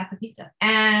size half a pizza.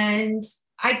 And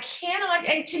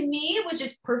and to me, it was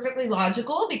just perfectly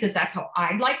logical because that's how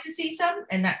I'd like to see some,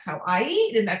 and that's how I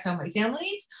eat, and that's how my family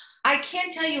eats. I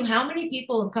can't tell you how many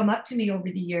people have come up to me over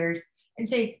the years and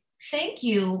say, thank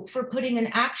you for putting an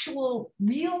actual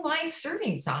real life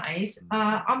serving size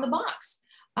on the box.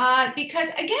 Because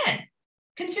again,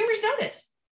 consumers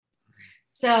notice.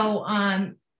 So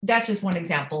that's just one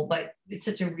example, but it's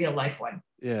such a real life one.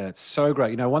 Yeah, it's so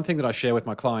great. One thing that I share with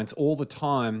my clients all the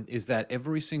time is that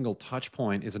every single touch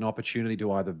point is an opportunity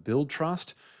to either build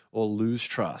trust or lose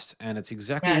trust. And it's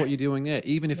exactly what you're doing there.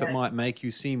 Even if it might make you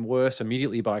seem worse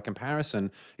immediately by comparison,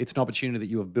 it's an opportunity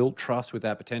that you have built trust with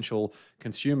that potential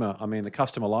consumer. I mean, the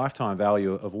customer lifetime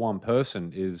value of one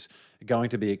person is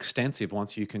going to be extensive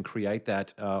once you can create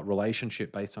that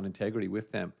relationship based on integrity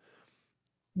with them.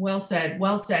 Well said.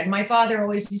 Well said. My father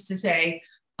always used to say,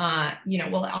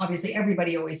 well, obviously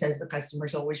everybody always says the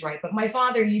customer's always right, but my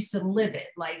father used to live it.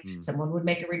 Like someone would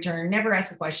make a return, never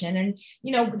ask a question. And,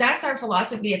 that's our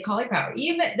philosophy at Cauliflower.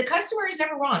 Even the customer is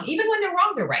never wrong. Even when they're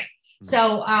wrong, they're right.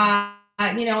 So,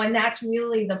 and that's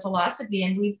really the philosophy.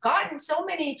 And we've gotten so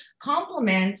many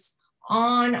compliments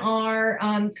on our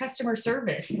customer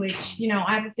service, which,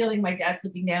 I have a feeling my dad's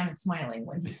looking down and smiling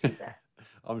when he sees that.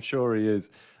 I'm sure he is.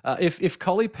 If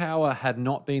Caulipower had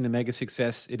not been the mega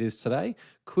success it is today,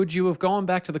 could you have gone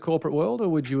back to the corporate world, or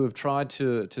would you have tried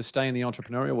to stay in the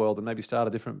entrepreneurial world and maybe start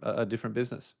a different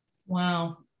business?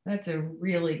 Wow, that's a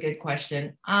really good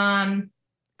question.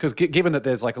 Because given that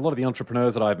there's like a lot of the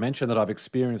entrepreneurs that I've mentioned that I've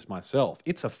experienced myself,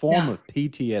 it's a form of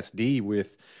PTSD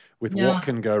with what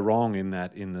can go wrong in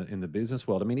the business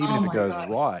world. I mean, even if it goes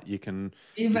right, you can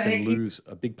lose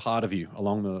a big part of you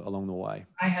along the way.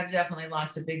 I have definitely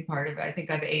lost a big part of it. I think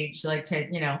I've aged like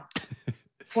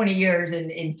 20 years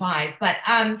in 5. But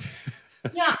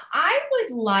I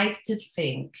would like to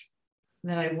think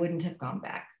that I wouldn't have gone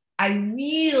back. I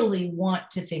really want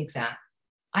to think that.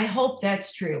 I hope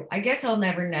that's true. I guess I'll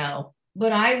never know.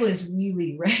 But I was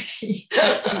really ready.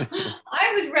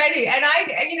 I was ready. And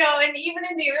and even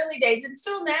in the early days and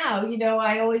still now,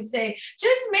 I always say,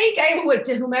 just make it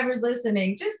to whomever's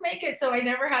listening, just make it so I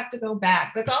never have to go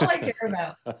back. That's all I care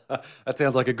about. That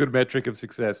sounds like a good metric of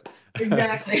success.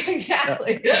 Exactly.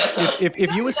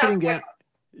 If you were sitting down,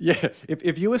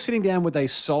 if you were sitting down with a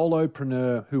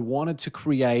solopreneur who wanted to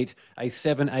create a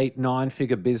 7, 8,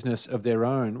 9-figure business of their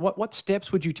own, what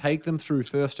steps would you take them through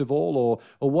first of all,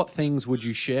 or what things would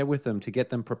you share with them to get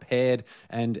them prepared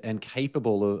and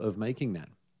capable of making that?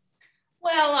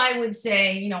 Well, I would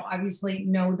say, obviously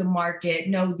know the market,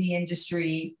 know the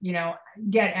industry,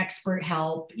 get expert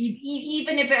help.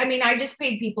 Even if, I just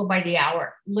paid people by the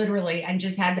hour, literally, and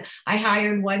I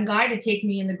hired one guy to take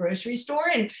me in the grocery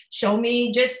store and show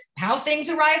me just how things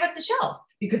arrive at the shelf,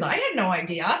 because I had no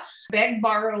idea. Beg,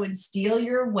 borrow, and steal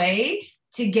your way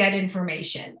to get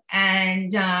information.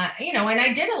 And, and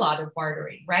I did a lot of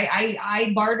bartering, right?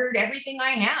 I bartered everything I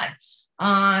had.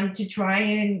 To try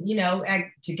and,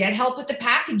 to get help with the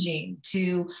packaging,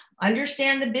 to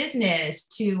understand the business,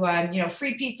 to,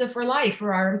 free pizza for life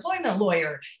for our employment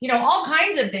lawyer, all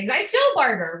kinds of things. I still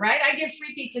barter, right? I give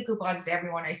free pizza coupons to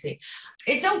everyone I see.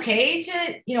 It's okay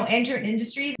to, enter an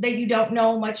industry that you don't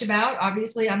know much about.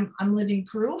 Obviously, I'm living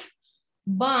proof,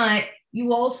 but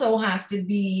you also have to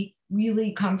be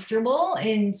really comfortable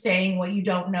in saying what you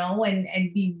don't know and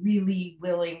be really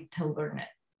willing to learn it.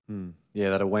 Yeah,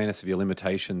 that awareness of your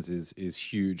limitations is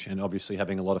huge, and obviously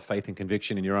having a lot of faith and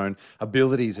conviction in your own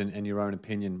abilities and your own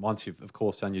opinion once you've, of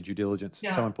course, done your due diligence. So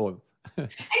Yeah. important.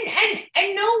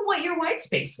 And know what your white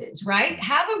space is, right?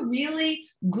 Have a really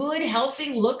good,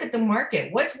 healthy look at the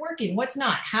market. What's working, what's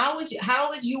not? How is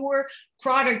your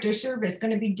product or service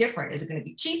going to be different? Is it going to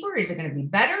be cheaper? Is it going to be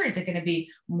better? Is it going to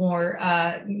be more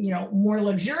more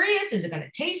luxurious? Is it going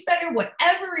to taste better?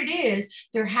 Whatever it is,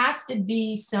 there has to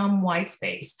be some white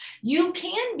space. You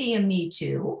can be a Me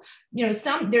Too.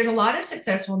 There's a lot of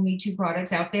successful Me Too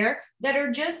products out there that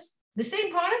are just the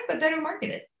same product but better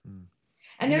marketed.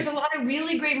 And there's a lot of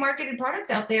really great marketed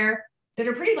products out there that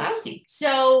are pretty lousy.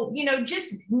 So,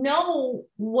 just know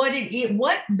what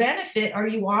benefit are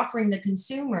you offering the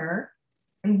consumer,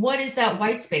 and what is that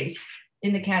white space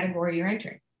in the category you're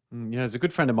entering? There's a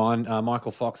good friend of mine,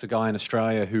 Michael Fox, a guy in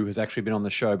Australia who has actually been on the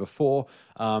show before.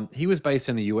 He was based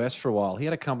in the US for a while. He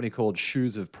had a company called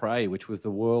Shoes of Prey, which was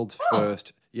the world's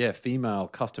first, female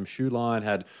custom shoe line,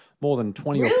 had more than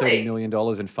 20 or $30 million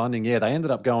in funding. Yeah, they ended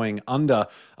up going under,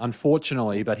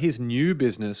 unfortunately, but his new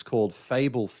business called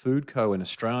Fable Food Co. in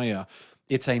Australia,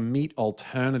 it's a meat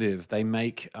alternative. They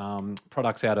make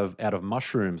products out of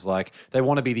mushrooms. Like they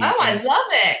want to be the I love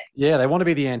it. Yeah, they want to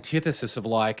be the antithesis of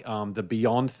like the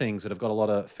Beyond things that have got a lot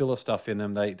of filler stuff in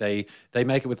them. They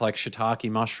make it with like shiitake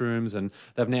mushrooms, and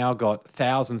they've now got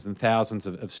thousands and thousands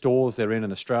of stores they're in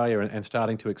Australia and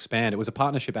starting to expand. It was a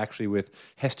partnership actually with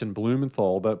Heston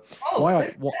Blumenthal, but why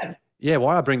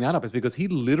I bring that up is because he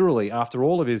literally, after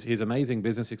all of his amazing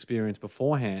business experience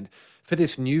beforehand, for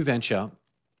this new venture,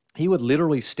 he would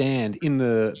literally stand in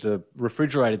the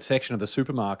refrigerated section of the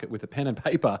supermarket with a pen and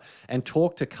paper and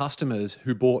talk to customers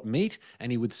who bought meat,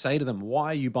 and he would say to them,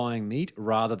 why are you buying meat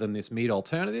rather than this meat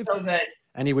alternative? So good.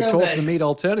 And he would talk to the meat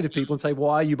alternative people and say,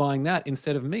 why are you buying that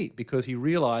instead of meat? Because he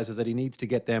realizes that he needs to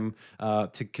get them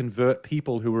to convert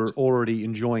people who are already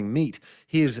enjoying meat.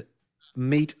 His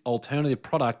meat alternative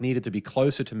product needed to be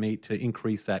closer to meat to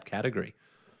increase that category.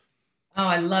 Oh,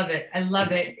 I love it. I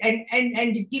love it.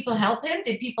 And did people help him?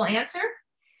 Did people answer?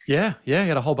 Yeah, he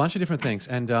had a whole bunch of different things,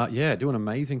 and doing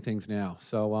amazing things now.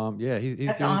 So he's doing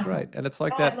awesome. great, and it's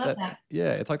like I love that.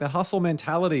 Yeah, it's like that hustle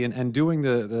mentality, and doing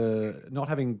the not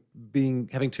having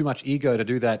too much ego to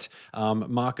do that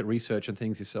market research and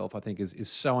things yourself. I think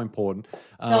is so important.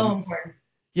 So important.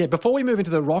 Yeah, before we move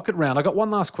into the rocket round, I got one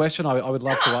last question I would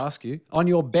love to ask you. On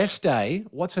your best day,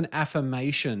 what's an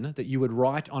affirmation that you would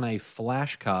write on a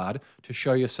flashcard to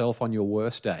show yourself on your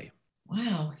worst day?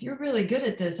 Wow, you're really good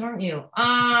at this, aren't you?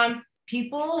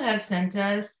 People have sent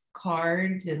us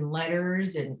cards and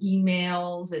letters and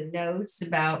emails and notes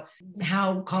about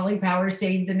how Caulipower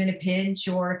saved them in a pinch,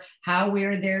 or how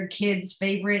we're their kids'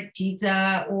 favorite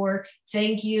pizza, or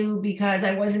thank you because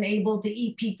I wasn't able to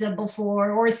eat pizza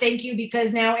before, or thank you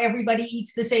because now everybody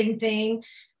eats the same thing.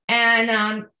 And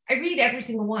I read every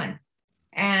single one.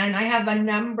 And I have a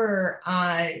number,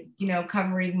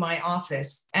 covering my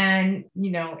office. And,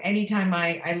 anytime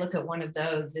I look at one of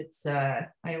those, it's, I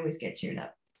always get cheered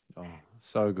up. Oh,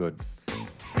 so good.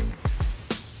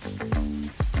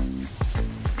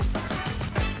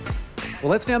 Well,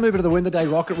 let's now move into the Win the Day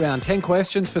Rocket Round. 10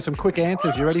 questions for some quick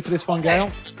answers. You ready for this one,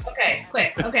 Gail? Okay,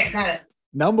 quick. Okay, got it.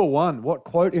 Number one, what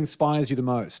quote inspires you the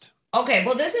most? Okay,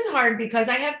 well, this is hard because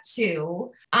I have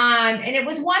two. And it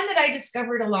was one that I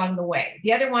discovered along the way.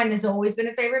 The other one has always been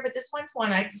a favorite, but this one's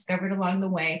one I discovered along the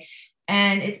way.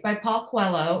 And it's by Paul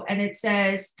Coelho. And it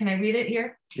says, can I read it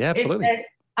here? Yeah, absolutely. It says,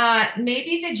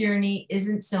 maybe the journey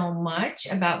isn't so much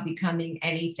about becoming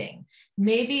anything.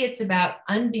 Maybe it's about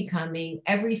unbecoming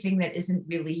everything that isn't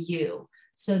really you,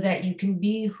 so that you can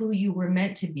be who you were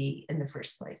meant to be in the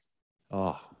first place.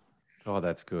 Oh,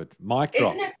 that's good. Mic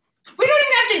drop. We don't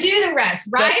even have to do the rest,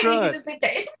 right? That's right. We can just leave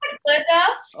that. Isn't that good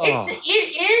though?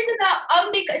 It is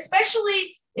about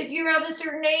especially if you're of a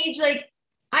certain age. Like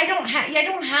I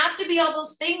don't have to be all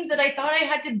those things that I thought I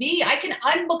had to be. I can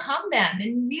unbecome them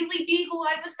and really be who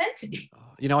I was meant to be.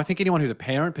 I think anyone who's a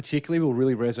parent particularly will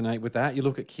really resonate with that. You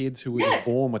look at kids who were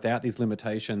born without these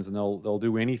limitations, and they'll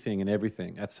do anything and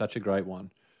everything. That's such a great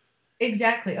one.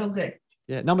 Exactly. Oh, good.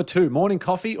 Yeah. Number two, morning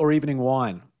coffee or evening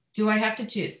wine? Do I have to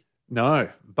choose? No,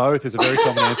 both is a very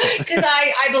common answer. Because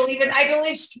I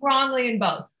believe strongly in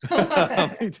both.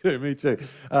 Me too.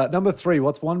 Number three,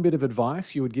 what's one bit of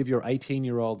advice you would give your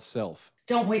 18-year-old self?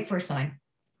 Don't wait for a sign.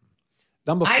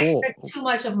 Number four. I spent too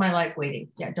much of my life waiting.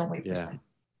 Yeah, don't wait for a sign.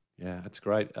 Yeah, that's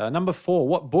great. Number four,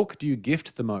 what book do you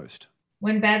gift the most?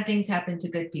 When bad things happen to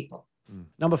good people.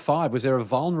 Number five, was there a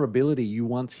vulnerability you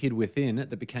once hid within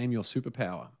that became your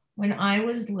superpower? When I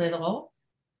was little,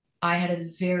 I had a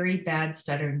very bad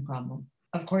stuttering problem.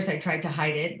 Of course, I tried to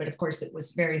hide it, but of course it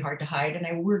was very hard to hide. And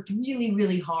I worked really,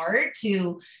 really hard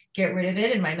to get rid of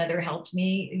it. And my mother helped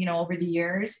me, over the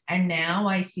years. And now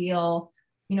I feel,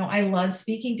 I love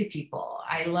speaking to people.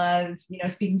 I love,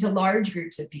 speaking to large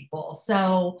groups of people.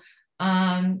 So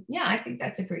I think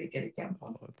that's a pretty good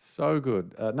example. Oh, it's so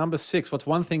good. Number 6, what's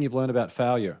one thing you've learned about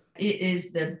failure? It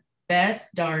is the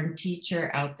best darn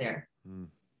teacher out there.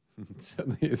 It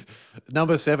certainly is.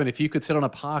 Number 7, if you could sit on a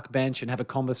park bench and have a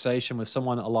conversation with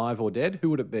someone alive or dead, who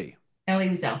would it be? Elie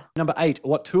Wiesel. Number 8,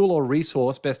 what tool or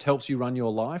resource best helps you run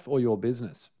your life or your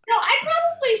business? I'd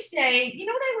probably say,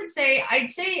 what I would say?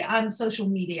 I'd say social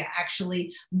media,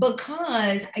 actually,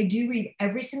 because I do read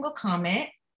every single comment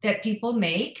that people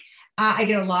make. I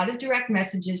get a lot of direct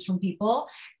messages from people.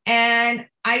 And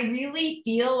I really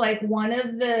feel like one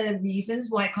of the reasons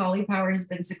why Caulipower has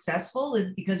been successful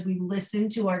is because we listen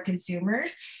to our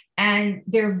consumers and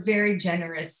they're very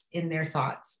generous in their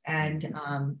thoughts. And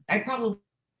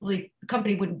the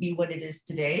company wouldn't be what it is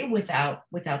today without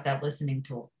that listening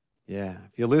tool. Yeah.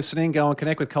 If you're listening, go and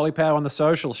connect with Caulipower on the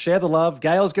socials. Share the love.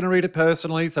 Gail's going to read it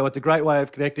personally, so it's a great way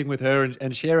of connecting with her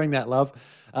and sharing that love.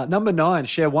 Number 9,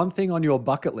 share one thing on your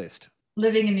bucket list.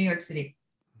 Living in New York City.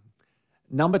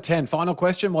 Number 10, final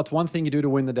question. What's one thing you do to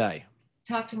win the day?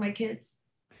 Talk to my kids.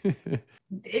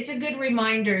 It's a good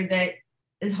reminder that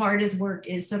as hard as work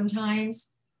is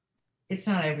sometimes, it's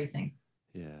not everything.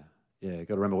 Yeah. You got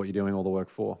to remember what you're doing all the work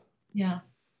for. Yeah.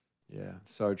 Yeah,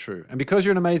 so true. And because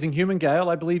you're an amazing human, Gail,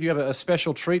 I believe you have a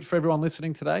special treat for everyone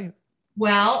listening today.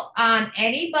 Well,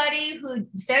 anybody who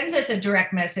sends us a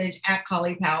direct message at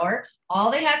Caulipower,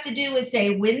 all they have to do is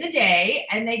say win the day,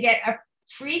 and they get a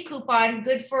free coupon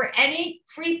good for any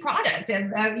free product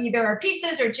of either our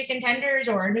pizzas or chicken tenders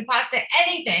or a new pasta,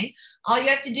 anything. All you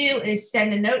have to do is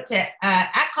send a note to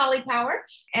at Caulipower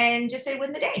and just say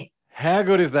win the day. How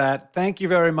good is that? Thank you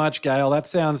very much, Gail. That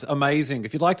sounds amazing.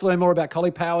 If you'd like to learn more about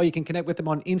Caulipower, you can connect with them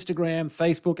on Instagram,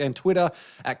 Facebook, and Twitter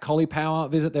at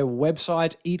Caulipower. Visit their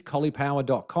website,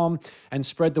 eatcaulipower.com, and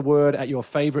spread the word at your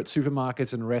favorite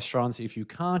supermarkets and restaurants. If you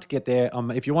can't get there,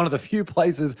 if you're one of the few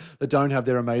places that don't have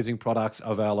their amazing products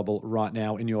available right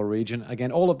now in your region.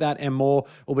 Again, all of that and more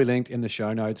will be linked in the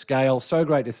show notes. Gail, so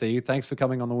great to see you. Thanks for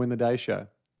coming on the Win the Day show.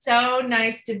 So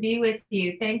nice to be with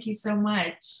you. Thank you so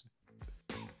much.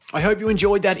 I hope you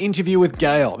enjoyed that interview with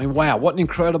Gail. I mean, wow, what an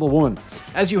incredible woman.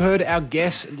 As you heard, our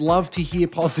guests love to hear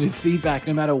positive feedback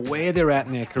no matter where they're at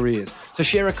in their careers. So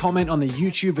share a comment on the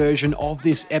YouTube version of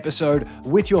this episode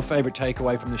with your favorite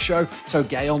takeaway from the show so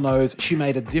Gail knows she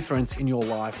made a difference in your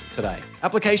life today.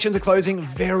 Applications are closing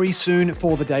very soon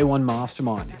for the Day One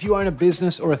Mastermind. If you own a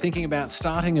business or are thinking about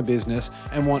starting a business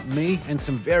and want me and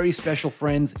some very special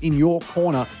friends in your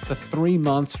corner for 3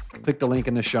 months, click the link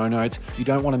in the show notes. You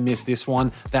don't want to miss this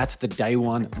one. That's the Day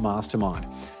One Mastermind.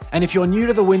 And if you're new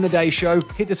to the Win the Day show,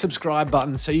 hit the subscribe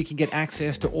button so you can get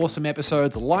access to awesome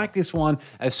episodes like this one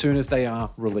as soon as they are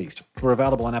released. We're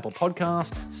available on Apple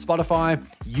Podcasts, Spotify,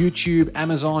 YouTube,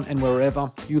 Amazon, and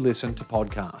wherever you listen to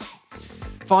podcasts.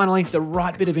 Finally, the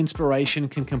right bit of inspiration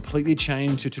can completely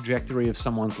change the trajectory of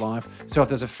someone's life. So if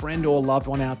there's a friend or loved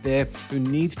one out there who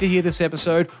needs to hear this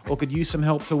episode or could use some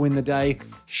help to win the day,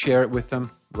 share it with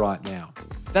them right now.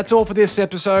 That's all for this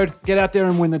episode. Get out there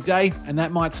and win the day, and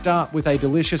that might start with a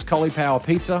delicious Cauliflower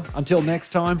pizza. Until next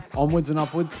time, onwards and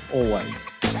upwards, always.